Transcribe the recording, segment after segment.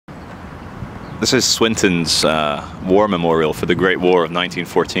This is Swinton's war memorial for the Great War of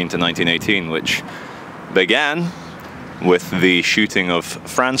 1914 to 1918, which began with the shooting of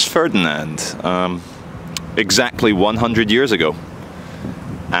Franz Ferdinand exactly 100 years ago.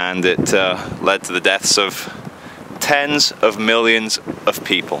 And it led to the deaths of tens of millions of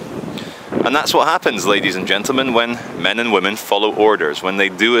people. And that's what happens, ladies and gentlemen, when men and women follow orders, when they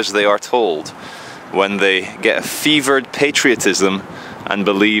do as they are told, when they get a fevered patriotism and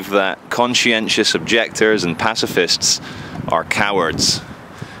believe that conscientious objectors and pacifists are cowards.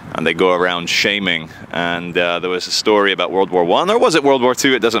 And they go around shaming. And there was a story about World War I, or was it World War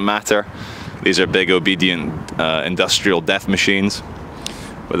II? It doesn't matter. These are big, obedient, industrial death machines.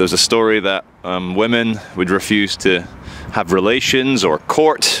 But there's a story that women would refuse to have relations or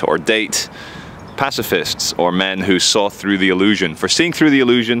court or date pacifists or men who saw through the illusion. For seeing through the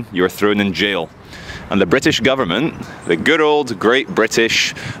illusion, you are thrown in jail. And the British government, the good old great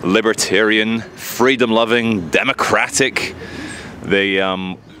British libertarian, freedom-loving, democratic,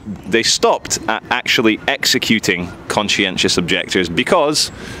 they stopped at actually executing conscientious objectors because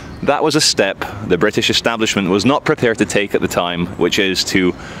that was a step the British establishment was not prepared to take at the time, which is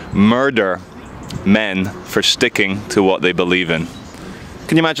to murder men for sticking to what they believe in.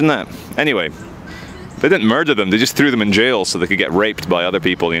 Can you imagine that? Anyway, they didn't murder them, they just threw them in jail so they could get raped by other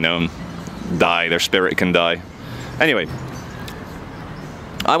people, you know, and die, their spirit can die. Anyway,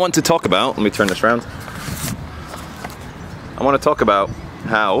 I want to talk about, let me turn this around. I want to talk about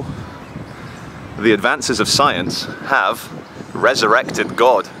how the advances of science have resurrected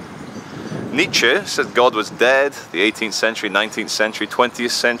God. Nietzsche said God was dead, the 18th century, 19th century, 20th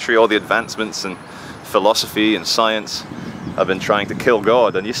century, all the advancements in philosophy and science have been trying to kill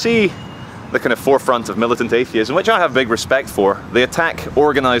God. And you see the kind of forefront of militant atheism, which I have big respect for. They attack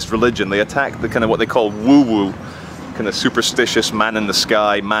organized religion, they attack the kind of what they call woo-woo, kind of superstitious man in the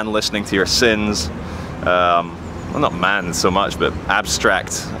sky, man listening to your sins. Well, not man so much, but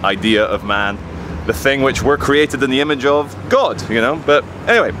abstract idea of man. The thing which we're created in the image of God, you know? But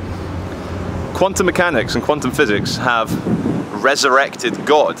anyway, quantum mechanics and quantum physics have resurrected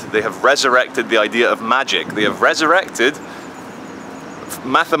God. They have resurrected the idea of magic. They have resurrected,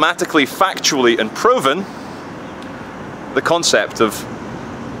 mathematically, factually, and proven the concept of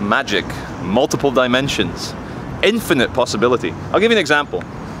magic, multiple dimensions, infinite possibility. I'll give you an example.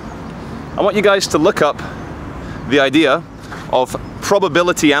 I want you guys to look up the idea of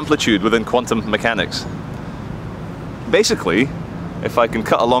probability amplitude within quantum mechanics. Basically, if I can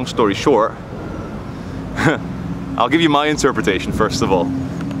cut a long story short, I'll give you my interpretation first of all.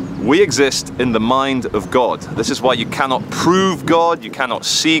 We exist in the mind of God. This is why you cannot prove God, you cannot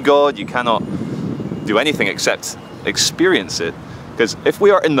see God, you cannot do anything except experience it. Because if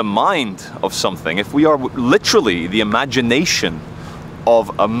we are in the mind of something, if we are literally the imagination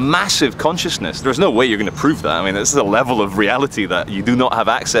of a massive consciousness, there's no way you're going to prove that. I mean, this is a level of reality that you do not have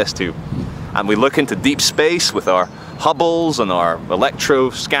access to. And we look into deep space with our Hubbles and our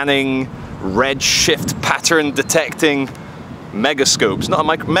electro-scanning, redshift pattern detecting megascopes, not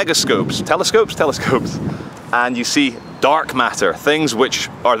megascopes, telescopes, and you see dark matter, things which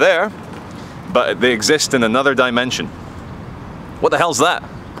are there, but they exist in another dimension. What the hell's that?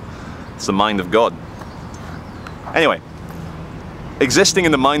 It's the mind of God. Anyway, existing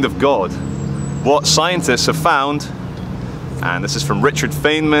in the mind of God, what scientists have found, and this is from Richard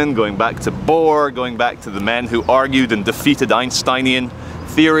Feynman, going back to Bohr, going back to the men who argued and defeated Einsteinian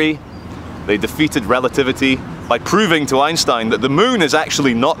theory. They defeated relativity by proving to Einstein that the moon is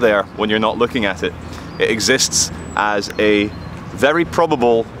actually not there when you're not looking at it. It exists as a very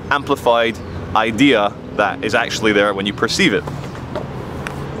probable, amplified idea that is actually there when you perceive it.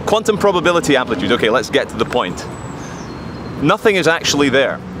 Quantum probability amplitude. Okay, let's get to the point. Nothing is actually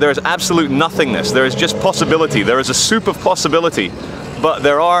there. There is absolute nothingness. There is just possibility. There is a soup of possibility. But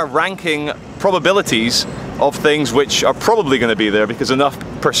there are ranking probabilities of things which are probably going to be there because enough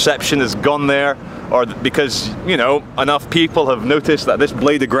perception has gone there, or because, you know, enough people have noticed that this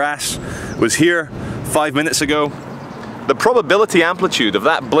blade of grass was here 5 minutes ago. The probability amplitude of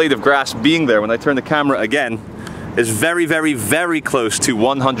that blade of grass being there when I turn the camera again is very, very, very close to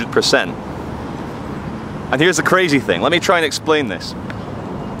 100%. And here's the crazy thing. Let me try and explain this.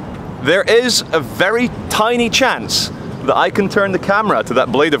 There is a very tiny chance that I can turn the camera to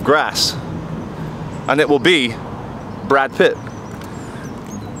that blade of grass and it will be Brad Pitt.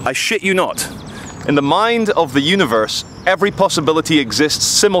 I shit you not. In the mind of the universe, every possibility exists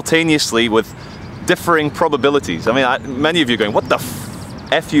simultaneously with differing probabilities. I mean, many of you are going, what the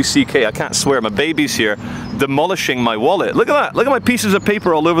F-U-C-K? I can't swear, my baby's here demolishing my wallet. Look at that, look at my pieces of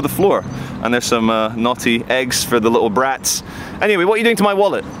paper all over the floor. And there's some naughty eggs for the little brats. Anyway, what are you doing to my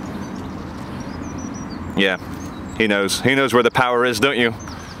wallet? Yeah, he knows. He knows where the power is, don't you?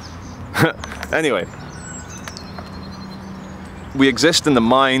 Anyway. We exist in the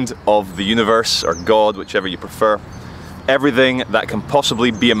mind of the universe, or God, whichever you prefer. Everything that can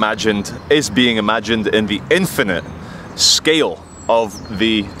possibly be imagined is being imagined in the infinite scale of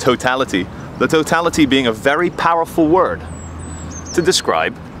the totality. The totality being a very powerful word to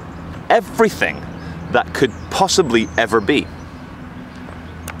describe everything that could possibly ever be.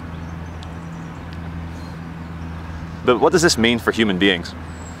 But what does this mean for human beings?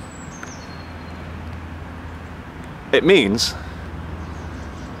 It means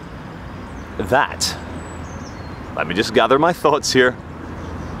that, let me just gather my thoughts here.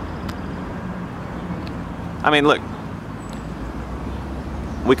 I mean, look,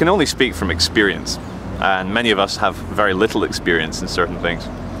 we can only speak from experience, and many of us have very little experience in certain things.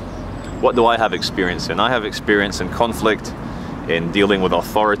 What do I have experience in? I have experience in conflict, in dealing with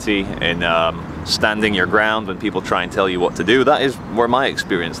authority, in standing your ground when people try and tell you what to do. That is where my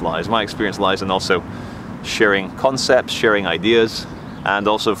experience lies. My experience lies in also sharing concepts, sharing ideas, and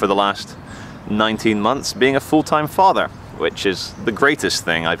also for the last 19 months being a full-time father, which is the greatest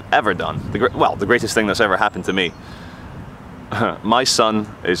thing I've ever done. The greatest thing that's ever happened to me. My son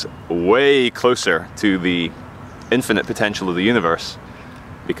is way closer to the infinite potential of the universe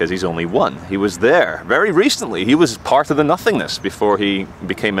because he's only one. He was there very recently. He was part of the nothingness before he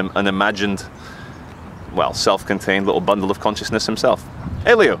became an imagined, well, self-contained little bundle of consciousness himself.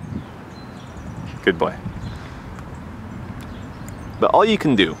 Hey, Leo. Good boy. But all you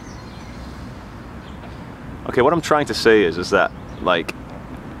can do, okay, what I'm trying to say is that, like,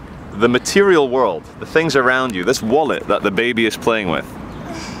 the material world, the things around you, this wallet that the baby is playing with,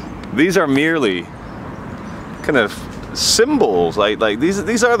 these are merely kind of symbols, like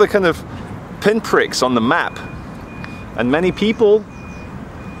these are the kind of pinpricks on the map. And many people,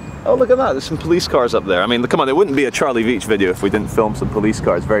 oh, look at that, there's some police cars up there. I mean, come on, it wouldn't be a Charlie Veitch video if we didn't film some police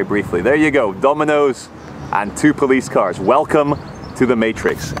cars very briefly. There you go, dominoes and 2 police cars. Welcome to the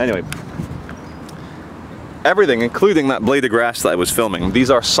Matrix. Anyway, everything, including that blade of grass that I was filming, these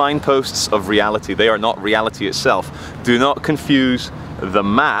are signposts of reality. They are not reality itself. Do not confuse the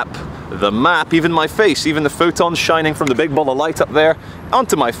map, even my face, even the photons shining from the big ball of light up there,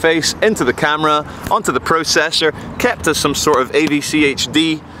 onto my face, into the camera, onto the processor, kept as some sort of AVC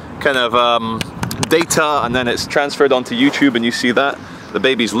HD kind of data, and then it's transferred onto YouTube and you see that. The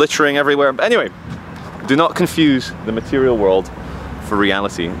baby's littering everywhere. But anyway, do not confuse the material world for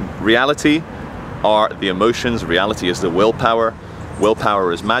reality. Reality are the emotions, reality is the willpower.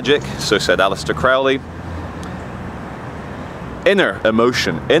 Willpower is magic, so said Aleister Crowley. Inner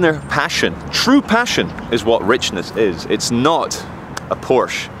emotion, inner passion, true passion is what richness is. It's not a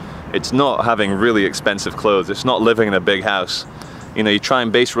Porsche. It's not having really expensive clothes. It's not living in a big house. You know, you try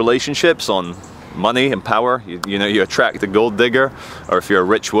and base relationships on money and power. You know, you attract a gold digger, or if you're a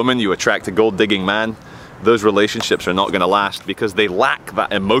rich woman, you attract a gold digging man. Those relationships are not going to last because they lack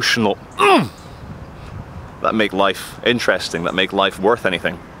that emotional that make life interesting, that make life worth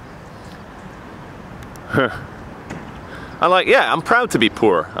anything. I'm like, yeah, I'm proud to be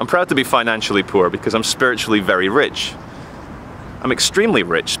poor. I'm proud to be financially poor because I'm spiritually very rich. I'm extremely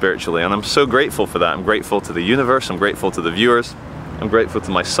rich spiritually, and I'm so grateful for that. I'm grateful to the universe, I'm grateful to the viewers, I'm grateful to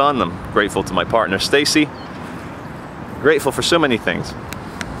my son, I'm grateful to my partner Stacy. Grateful for so many things.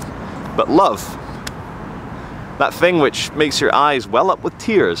 But love, that thing which makes your eyes well up with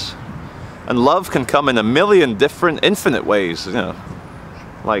tears, and love can come in a million different, infinite ways, you know.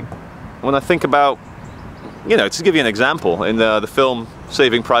 Like, when I think about, you know, to give you an example, in the film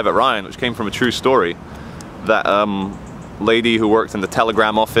Saving Private Ryan, which came from a true story, that lady who worked in the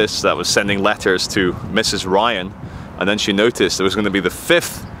telegram office that was sending letters to Mrs. Ryan, and then she noticed there was going to be the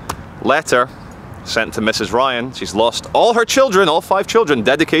 5th letter sent to Mrs. Ryan. She's lost all her children, all 5 children,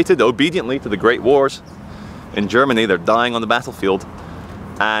 dedicated obediently to the Great Wars in Germany. They're dying on the battlefield.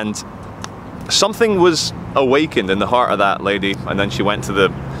 And something was awakened in the heart of that lady, and then she went to the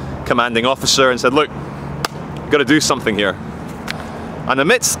commanding officer and said, look, got to do something here. And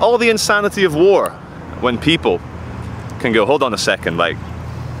amidst all the insanity of war, when people can go, hold on a second, like,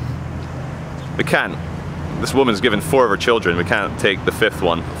 we can't, this woman's given 4 of her children, we can't take the 5th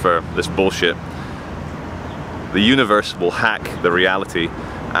one for this bullshit. The universe will hack the reality,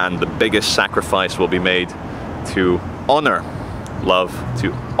 and the biggest sacrifice will be made to honor love,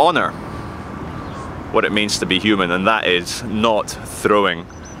 to honor what it means to be human, and that is not throwing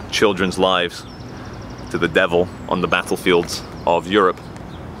children's lives to the devil on the battlefields of Europe.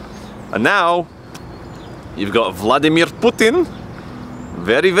 And now you've got Vladimir Putin,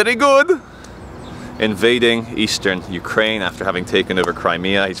 very, very good. invading eastern Ukraine after having taken over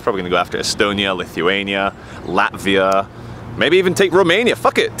Crimea. He's probably going to go after Estonia, Lithuania, Latvia, maybe even take Romania.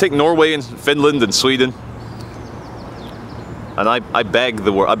 Fuck it, take Norway and Finland and Sweden. And I beg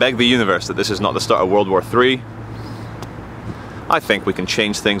the universe that this is not the start of World War III. I think we can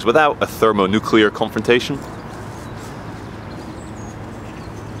change things without a thermonuclear confrontation.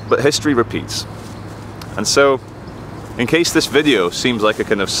 But history repeats. And so, in case this video seems like a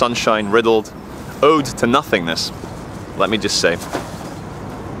kind of sunshine-riddled ode to nothingness, let me just say,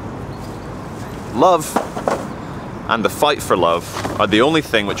 love and the fight for love are the only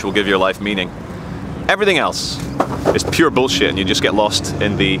thing which will give your life meaning. Everything else is pure bullshit, and you just get lost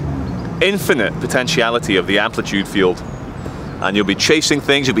in the infinite potentiality of the amplitude field. And you'll be chasing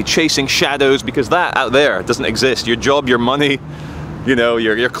things, you'll be chasing shadows, because that out there doesn't exist. Your job, your money, you know,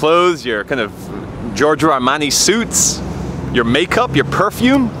 your clothes, your kind of Giorgio Armani suits, your makeup, your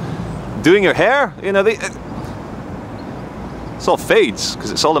perfume, doing your hair, you know, it's all fades,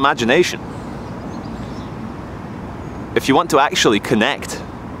 because it's all imagination. If you want to actually connect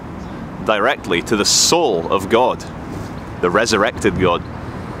directly to the soul of God, the resurrected God,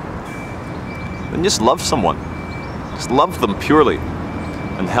 then just love someone. Just love them purely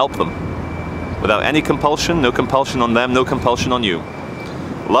and help them without any compulsion, no compulsion on them, no compulsion on you.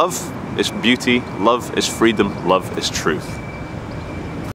 Love is beauty, love is freedom, love is truth.